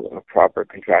into a proper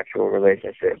contractual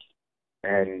relationship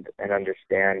and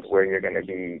understand where you're going to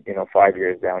be, 5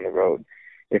 years down the road,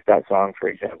 if that song, for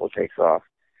example, takes off.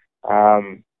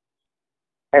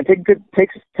 And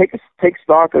take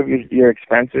stock of your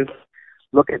expenses.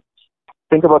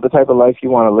 Think about the type of life you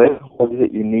want to live. What is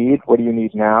it you need? What do you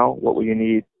need now? What will you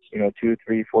need, 2,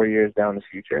 3, 4 years down the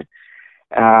future?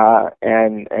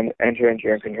 And enter into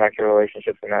your contractual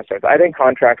relationships in that sense. I think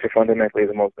contracts are fundamentally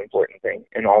the most important thing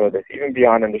in all of this, even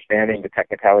beyond understanding the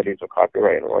technicalities of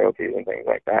copyright and royalties and things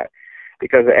like that.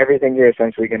 Because everything you're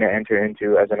essentially going to enter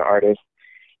into as an artist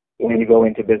when you go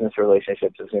into business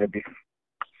relationships is going to be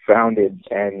founded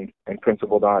and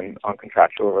principled on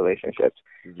contractual relationships.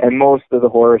 And most of the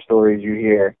horror stories you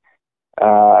hear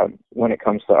when it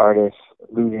comes to artists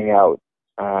losing out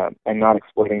and not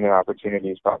exploiting their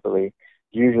opportunities properly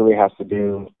usually has to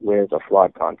do with a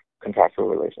flawed contractual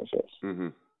relationships.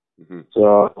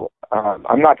 So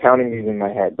I'm not counting these in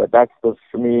my head, but that's for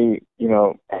me,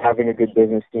 having a good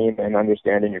business team and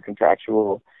understanding your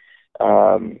contractual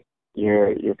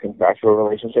your contractual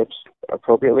relationships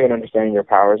appropriately and understanding your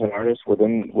power as an artist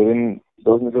within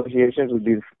those negotiations would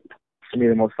be, for me,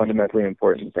 the most fundamentally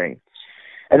important thing.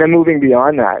 And then moving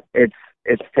beyond that, it's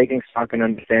taking stock and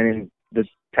understanding the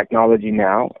technology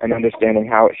now and understanding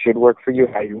how it should work for you,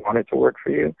 how you want it to work for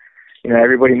you.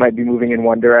 Everybody might be moving in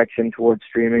one direction towards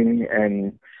streaming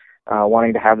and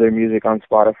wanting to have their music on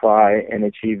Spotify and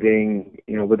achieving,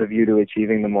 with a view to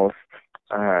achieving the most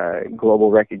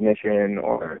global recognition,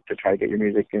 or to try to get your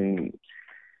music in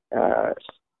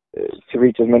to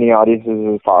reach as many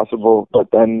audiences as possible. But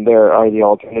then there are the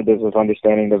alternatives of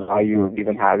understanding the value of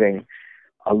even having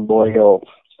a loyal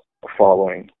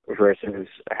following versus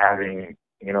having,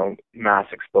 mass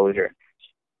exposure.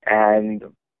 And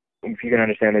if you can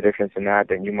understand the difference in that,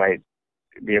 then you might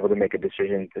be able to make a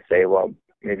decision to say, well,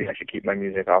 maybe I should keep my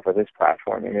music off of this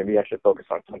platform, and maybe I should focus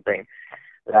on something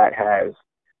that has,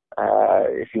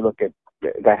 if you look at,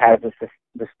 that has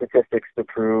the statistics to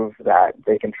prove that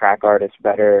they can track artists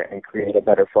better and create a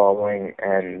better following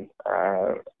and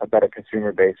a better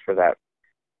consumer base for that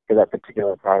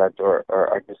particular product or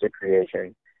artistic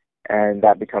creation. And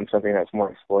that becomes something that's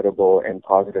more exploitable in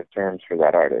positive terms for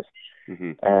that artist.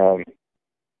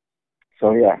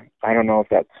 So yeah, I don't know if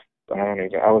that's,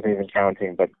 I wasn't even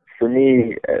counting, but for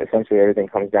me, essentially everything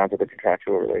comes down to the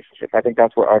contractual relationship. I think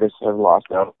that's where artists have lost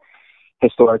out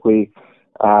historically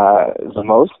the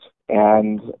most,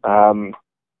 and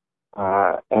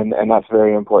that's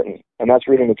very important. And that's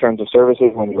reading the terms of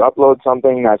services when you upload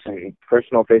something. That's in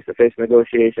personal face-to-face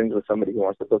negotiations with somebody who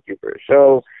wants to book you for a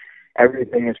show.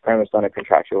 everything is premised on a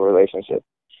contractual relationship.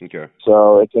 Okay.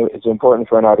 So it's important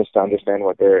for an artist to understand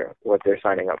what they're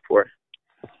signing up for.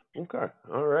 Okay.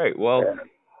 All right. Well, Yeah.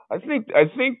 I think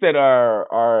that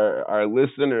our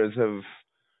listeners have,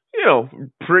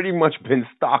 pretty much been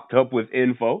stocked up with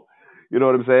info. You know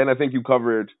what I'm saying? I think you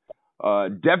covered,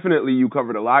 definitely you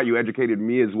covered a lot. You educated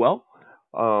me as well.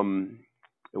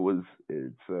 It's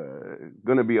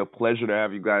gonna be a pleasure to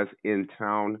have you guys in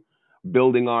town,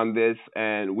 building on this,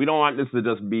 and we don't want this to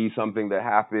just be something that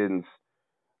happens,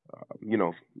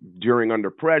 during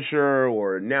Under Pressure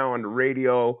or now on the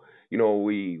radio.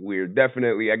 We're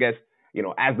definitely, I guess,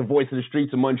 as the voice of the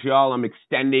streets of Montreal, I'm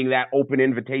extending that open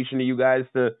invitation to you guys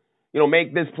to,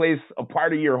 make this place a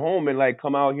part of your home and like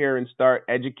come out here and start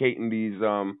educating these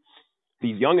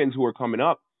youngins who are coming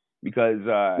up, because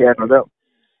Yeah, no doubt.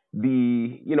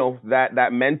 that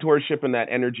mentorship and that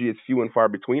energy is few and far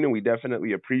between, and we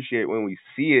definitely appreciate when we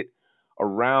see it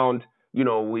around. We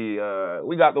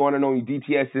got the one and only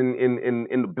DTS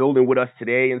in the building with us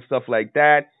today and stuff like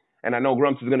that. And I know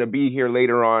Grumps is going to be here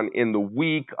later on in the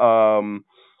week.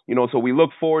 So we look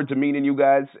forward to meeting you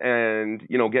guys and,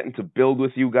 getting to build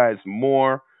with you guys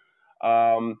more.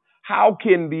 How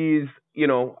can these,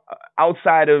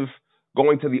 outside of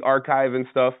going to the archive and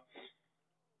stuff,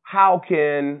 how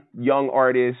can young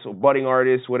artists or budding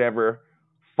artists, whatever,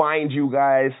 find you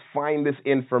guys, find this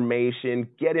information,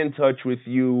 get in touch with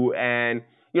you, and,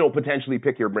 potentially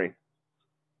pick your brain?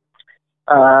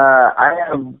 I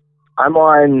have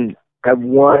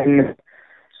one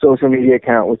social media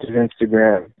account, which is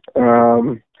Instagram.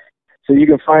 So you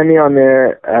can find me on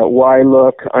there at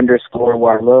YLOOK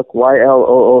 _YLOOK,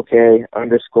 YLOOK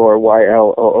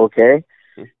 _YLOOK.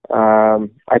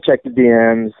 I check the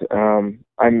DMs.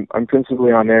 I'm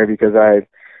principally on there because I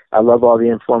love all the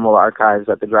informal archives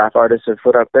that the graph artists have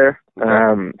put up there,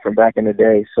 from back in the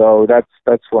day. So that's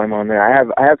why I'm on there. I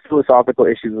have philosophical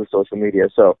issues with social media,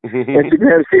 so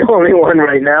Instagram's the only one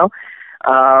right now.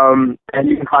 And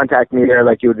you can contact me there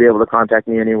like you would be able to contact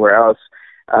me anywhere else.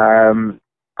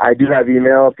 I do have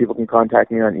email. People can contact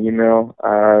me on email.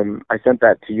 I sent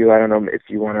that to you. I don't know if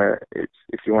you wanna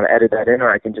edit that in,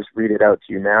 or I can just read it out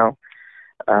to you now.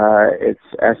 It's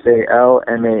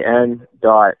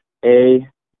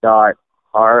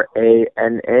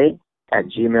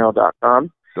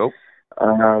salman.a.rana@gmail.com. Nope.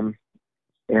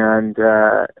 And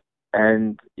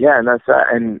that's that.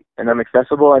 And I'm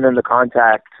accessible. And then the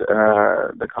contact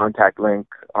link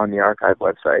on the archive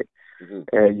website.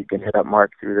 Mm-hmm. You can hit up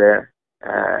Mark through there.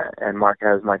 And Mark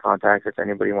has my contacts if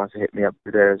anybody wants to hit me up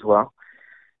through there as well.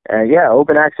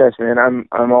 Open access, man. I'm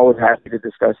always happy to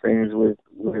discuss things with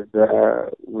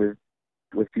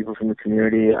people from the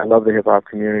community. I love the hip hop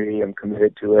community. I'm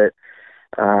committed to it.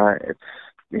 It's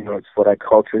what I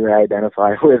culturally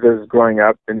identify with as growing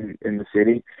up in the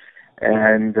city.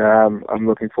 And I'm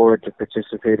looking forward to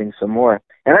participating some more.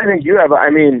 And I think you have,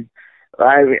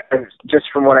 just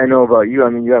from what I know about you,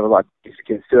 you have a lot of these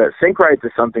kids too. Sync rights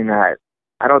is something that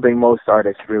I don't think most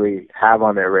artists really have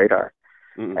on their radar.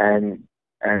 Mm-hmm.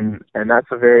 And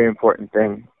that's a very important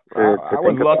thing to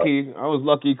think about. I was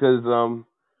lucky because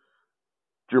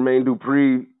Jermaine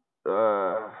Dupri,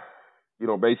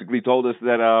 basically told us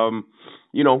that,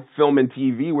 film and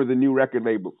TV were the new record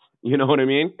labels. You know what I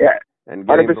mean? Yeah. And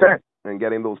 100%.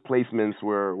 Getting those placements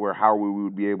were how we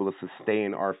would be able to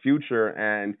sustain our future.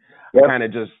 And kind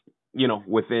of just,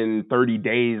 within 30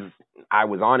 days, I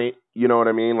was on it. You know what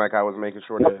I mean? Like I was making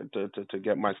sure to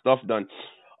get my stuff done.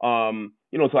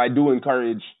 So I do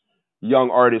encourage young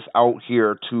artists out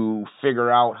here to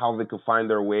figure out how they could find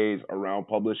their ways around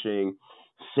publishing,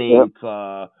 sync,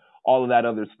 all of that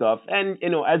other stuff. And,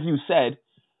 as you said,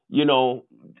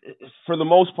 for the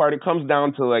most part, it comes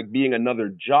down to like being another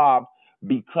job,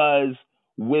 because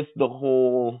with the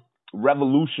whole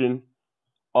revolution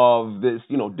of this,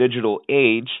 digital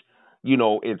age,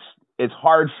 it's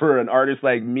hard for an artist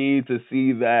like me to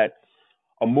see that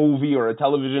a movie or a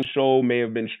television show may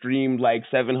have been streamed like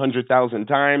 700,000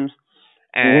 times,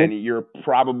 and you're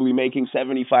probably making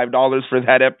 $75 for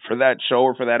that show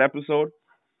or for that episode,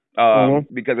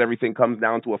 because everything comes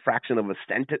down to a fraction of a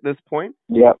cent at this point.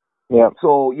 Yep.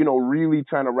 So, really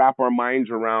trying to wrap our minds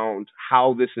around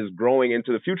how this is growing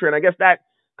into the future. And I guess that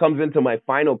comes into my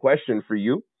final question for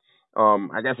you.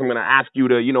 I guess I'm going to ask you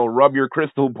to, rub your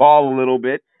crystal ball a little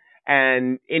bit.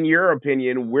 And in your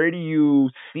opinion, where do you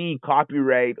see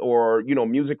copyright or,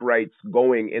 music rights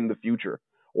going in the future?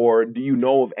 Or do you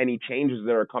know of any changes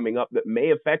that are coming up that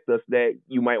may affect us that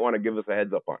you might want to give us a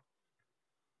heads up on?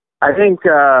 I think,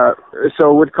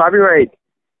 so with copyright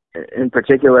in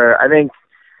particular, I think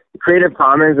Creative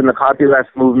Commons and the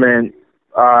copyleft movement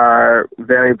are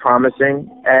very promising,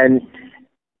 and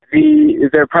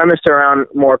they're premised around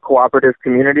more cooperative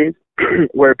communities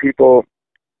where people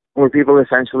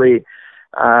essentially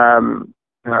um,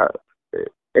 uh,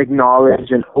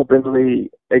 acknowledge and openly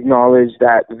acknowledge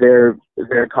that their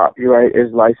copyright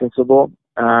is licensable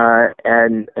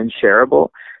and shareable.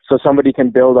 So somebody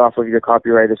can build off of your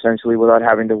copyright essentially without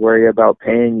having to worry about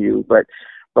paying you, but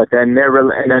then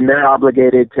they're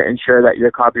obligated to ensure that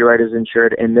your copyright is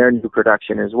insured in their new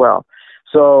production as well.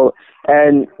 So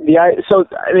I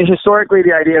mean, historically,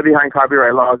 the idea behind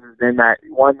copyright laws has been that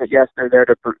one, that yes, they're there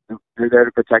to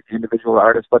protect individual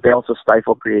artists, but they also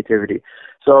stifle creativity.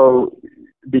 So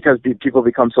because people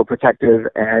become so protective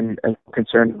and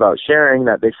concerned about sharing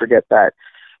that they forget that,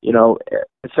 you know,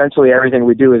 essentially everything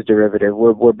we do is derivative.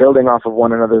 We're building off of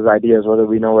one another's ideas, whether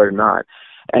we know it or not.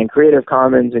 And Creative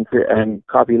Commons and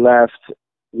copyleft,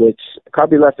 which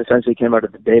copyleft essentially came out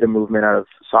of the data movement, out of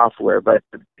software, but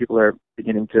people are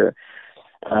beginning to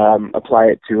apply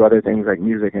it to other things like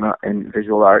music and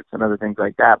visual arts and other things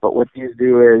like that. But what these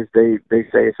do is they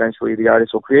say essentially the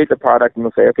artist will create the product and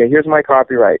they'll say, okay, here's my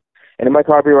copyright. And in my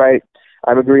copyright,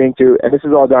 I'm agreeing to, and this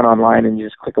is all done online and you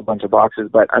just click a bunch of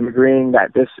boxes, but I'm agreeing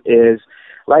that this is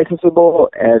licensable,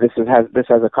 and this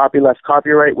has a copyleft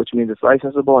copyright, which means it's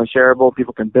licensable and shareable.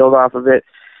 People can build off of it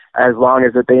as long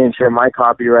as that they ensure my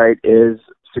copyright is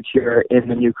secure in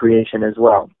the new creation as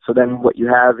well. So then what you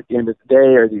have at the end of the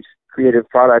day are these creative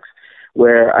products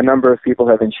where a number of people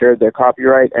have insured their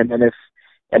copyright, and then if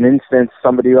an instance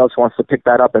somebody else wants to pick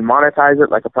that up and monetize it,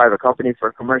 like a private company for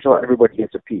a commercial, everybody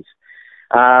gets a piece.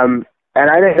 And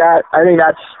I think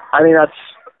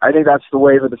that's the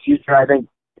wave of the future. I think,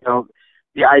 you know,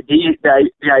 the idea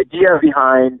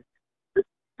behind the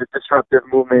disruptive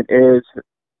movement is,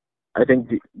 I think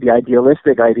the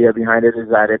idealistic idea behind it is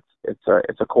that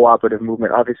it's a cooperative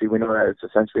movement. Obviously, we know that it's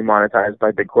essentially monetized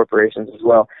by big corporations as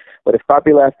well. But if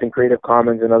copyleft and Creative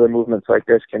Commons and other movements like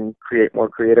this can create more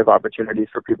creative opportunities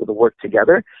for people to work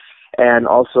together and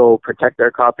also protect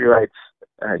their copyrights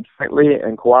jointly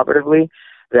and cooperatively,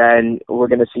 then we're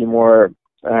going to see more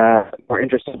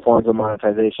interesting forms of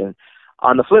monetization.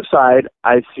 On the flip side,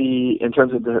 I see in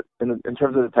terms of the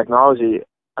technology,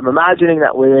 I'm imagining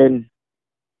that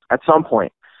at some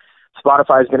point,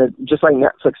 Spotify is going to, just like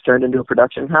Netflix turned into a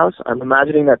production house, I'm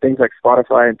imagining that things like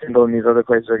Spotify and Tidal and these other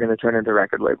places are going to turn into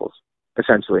record labels,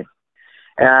 essentially.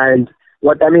 And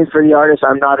what that means for the artist,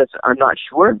 I'm not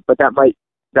sure, but that might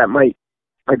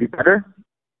be better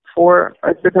for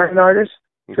a dependent artist.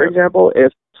 For example,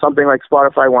 if something like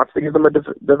Spotify wants to give them a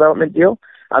development deal,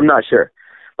 I'm not sure.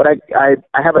 But I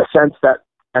have a sense that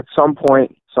at some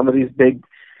point, some of these big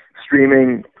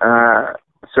streaming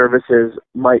services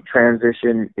might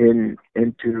transition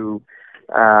into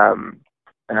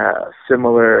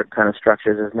similar kind of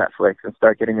structures as Netflix and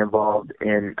start getting involved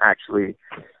in actually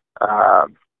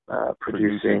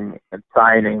producing and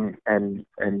signing and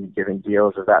giving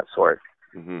deals of that sort.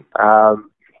 Mm-hmm.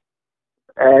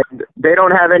 And they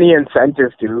don't have any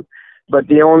incentive to, but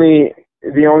the only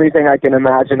thing I can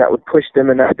imagine that would push them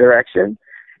in that direction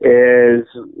is,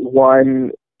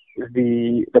 one,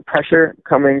 the pressure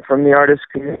coming from the artist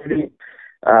community,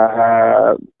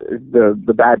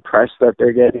 the bad press that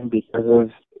they're getting because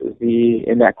of the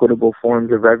inequitable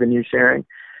forms of revenue sharing,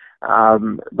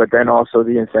 but then also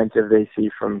the incentive they see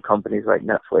from companies like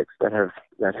Netflix that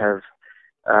have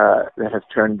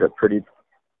turned a pretty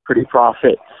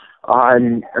profit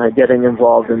on getting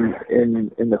involved in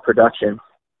the production.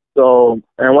 So,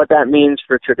 and what that means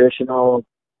for traditional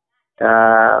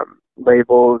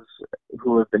labels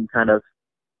who have been kind of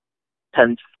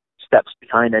 10 steps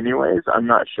behind anyways, I'm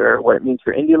not sure. What it means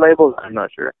for indie labels, I'm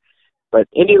not sure. But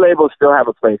indie labels still have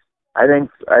a place. I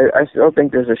still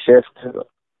think there's a shift.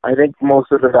 I think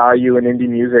most of the value in indie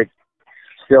music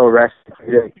still rests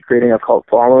in creating a cult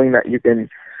following that you can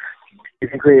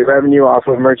create revenue off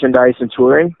of merchandise and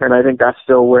touring, and I think that's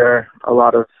still where a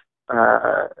lot of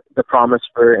the promise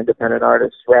for independent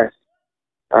artists rests.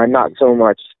 Not so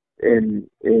much in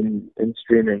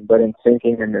streaming, but in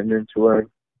thinking and in touring.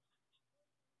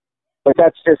 But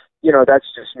that's just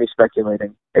me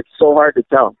speculating. It's so hard to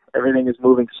tell. Everything is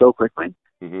moving so quickly.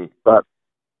 Mm-hmm. But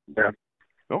yeah.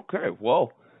 Okay.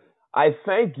 Well, I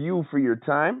thank you for your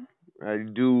time. I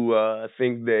do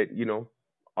think that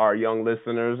our young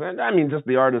listeners, and I mean just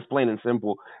the artists, plain and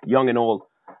simple, young and old,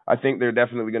 I think they're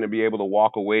definitely going to be able to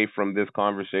walk away from this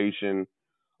conversation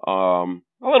a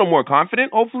little more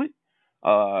confident, hopefully,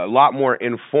 a lot more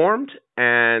informed,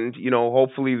 and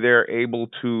hopefully they're able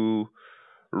to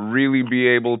really be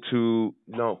able to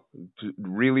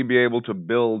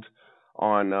build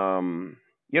on on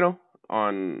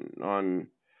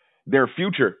their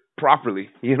future properly.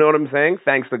 You know what I'm saying?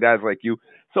 Thanks to guys like you.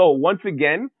 So once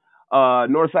again,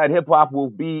 Northside Hip Hop will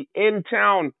be in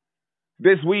town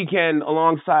this weekend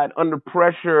alongside Under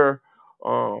Pressure,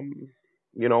 um,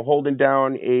 holding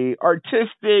down a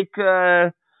artistic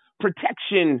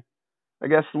protection, I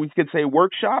guess we could say,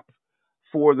 workshop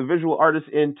for the visual artists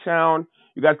in town.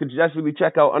 You guys could definitely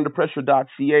check out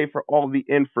underpressure.ca for all the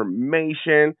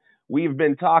information. We've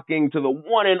been talking to the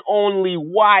one and only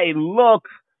YLOOK,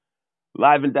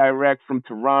 live and direct from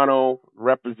Toronto,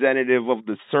 representative of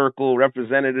the Circle,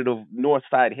 representative of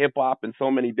Northside Hip Hop, and so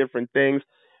many different things.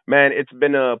 Man, it's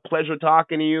been a pleasure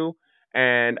talking to you,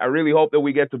 and I really hope that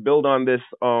we get to build on this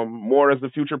more as the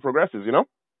future progresses, you know?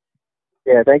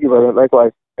 Yeah, thank you, brother.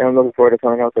 Likewise. And I'm looking forward to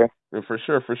coming out there. Yeah, for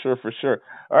sure, for sure, for sure.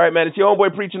 All right, man, it's your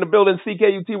homeboy preaching the building,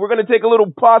 CKUT. We're going to take a little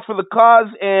pause for the cause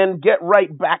and get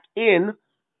right back in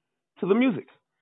to the music.